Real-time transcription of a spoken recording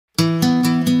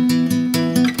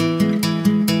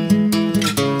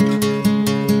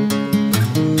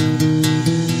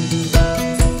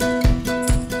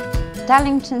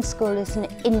Dallington School is an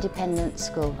independent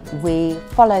school. We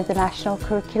follow the national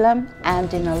curriculum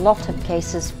and in a lot of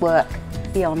cases work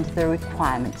beyond the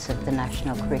requirements of the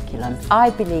national curriculum.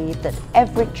 I believe that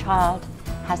every child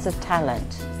has a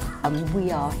talent and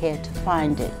we are here to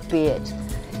find it, be it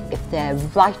if they're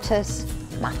writers,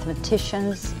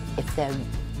 mathematicians, if they're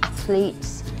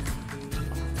athletes,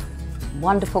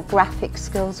 wonderful graphic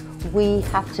skills. We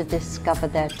have to discover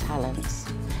their talents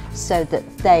so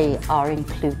that they are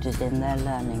included in their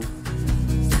learning.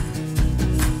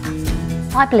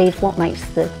 I believe what makes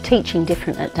the teaching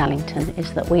different at Dallington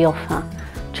is that we offer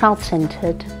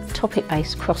child-centred,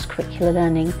 topic-based cross-curricular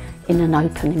learning in an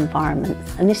open environment,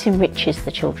 and this enriches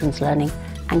the children's learning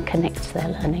and connects their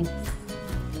learning.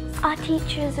 Our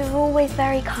teachers are always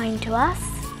very kind to us,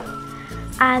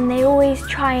 and they always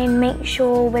try and make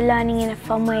sure we're learning in a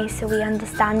fun way so we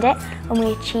understand it and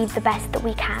we achieve the best that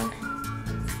we can.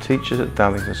 Teachers at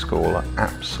Dallington School are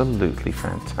absolutely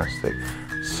fantastic.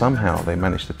 Somehow they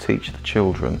manage to teach the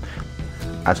children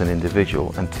as an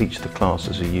individual and teach the class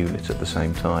as a unit at the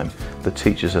same time. The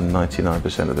teachers are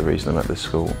 99% of the reason I'm at this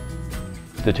school.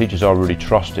 The teachers are really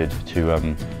trusted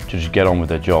to just get on with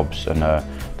their jobs, and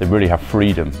they really have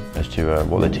freedom as to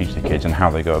what they teach the kids and how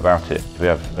they go about it. We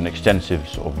have an extensive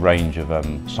sort of range of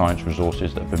science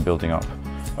resources that have been building up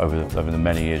over the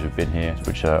many years we've been here,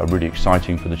 which are really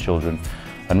exciting for the children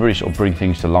and really sort of bring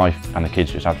things to life, and the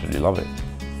kids just absolutely love it.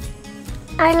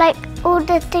 I like all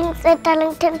the things at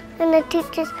Dallington, and the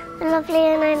teachers are lovely,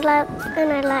 and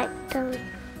I like them.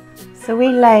 So we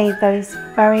lay those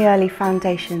very early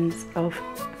foundations of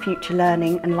future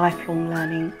learning and lifelong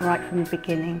learning right from the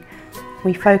beginning.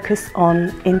 We focus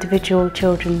on individual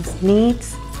children's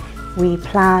needs. We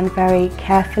plan very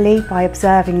carefully by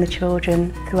observing the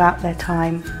children throughout their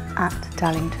time at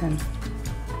Dallington.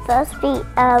 First we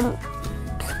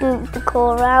scoop the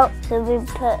core out, so we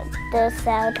put the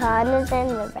sultanas in,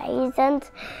 the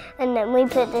raisins, and then we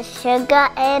put the sugar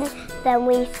in, then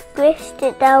we squished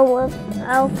it down with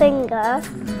our finger.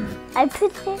 I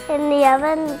put it in the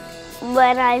oven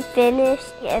when I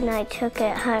finished and I took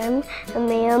it home, and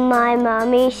me and my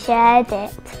mummy shared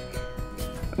it.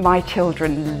 My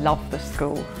children love the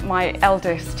school. My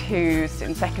eldest, who's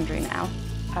in secondary now,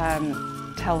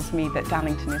 tells me that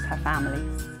Dallington is her family.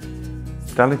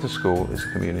 Dallington School is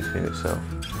a community in itself.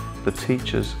 The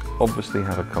teachers obviously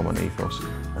have a common ethos,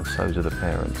 and so do the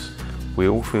parents. We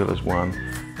all feel as one.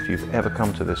 If you've ever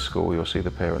come to this school, you'll see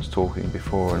the parents talking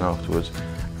before and afterwards,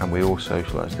 and we all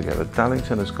socialise together.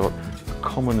 Dallington has got a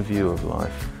common view of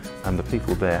life, and the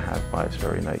people there have by its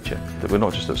very nature. That we're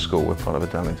not just at school, we're part of a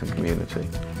Dallington community.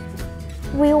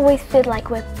 We always feel like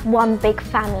we're one big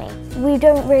family. We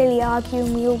don't really argue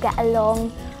and we all get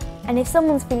along. And if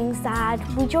someone's feeling sad,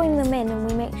 we join them in and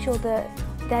we make sure that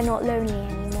they're not lonely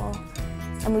anymore.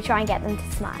 And we try and get them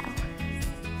to smile.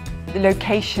 The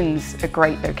location's a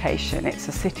great location. It's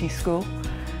a city school.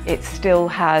 It still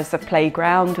has a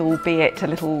playground, albeit a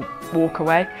little walk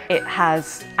away. It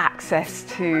has access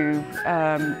to,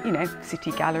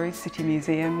 city galleries, city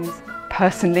museums.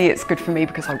 Personally, it's good for me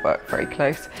because I work very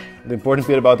close. The important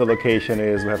bit about the location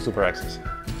is we have super access.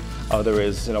 There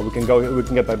is, we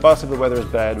can get by bus if the weather is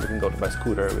bad, we can go by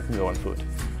scooter, we can go on foot.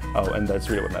 And that's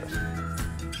really what matters.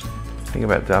 The thing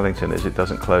about Dallington is it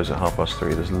doesn't close at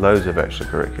 3:30. There's loads of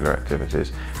extracurricular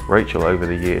activities. Rachel over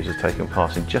the years has taken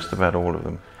part in just about all of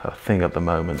them. Her thing at the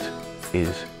moment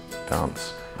is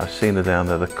dance. I've seen her down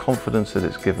there, the confidence that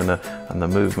it's given her and the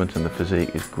movement and the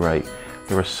physique is great.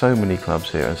 There are so many clubs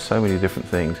here and so many different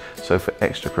things, so for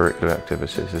extracurricular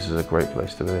activities this is a great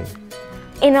place to be.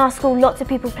 In our school, lots of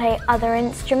people play other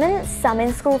instruments, some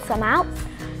in school, some out.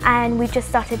 And we just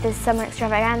started this summer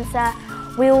extravaganza.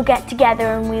 We all get together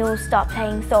and we all start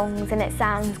playing songs, and it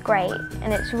sounds great.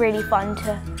 And it's really fun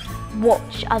to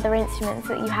watch other instruments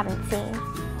that you haven't seen.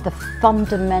 The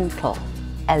fundamental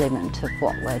element of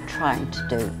what we're trying to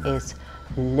do is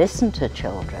listen to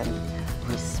children,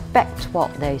 respect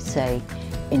what they say,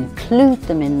 include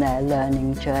them in their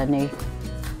learning journey,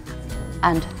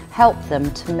 and help them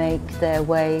to make their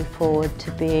way forward to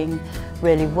being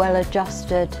really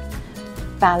well-adjusted,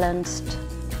 balanced,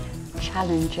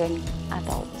 challenging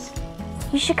adults.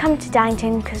 You should come to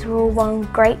Dallington because we're all one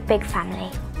great big family.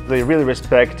 They really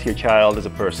respect your child as a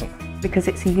person. Because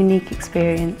it's a unique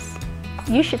experience.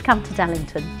 You should come to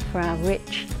Dallington for our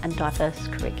rich and diverse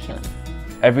curriculum.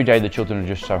 Every day the children are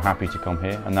just so happy to come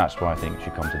here, and that's why I think you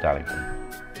should come to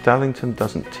Dallington. Dallington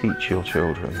doesn't teach your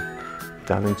children.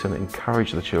 Dallington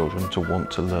encourages the children to want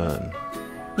to learn.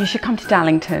 You should come to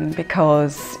Dallington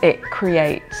because it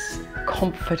creates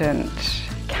confident,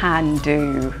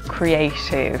 can-do,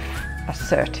 creative,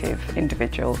 assertive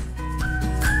individuals.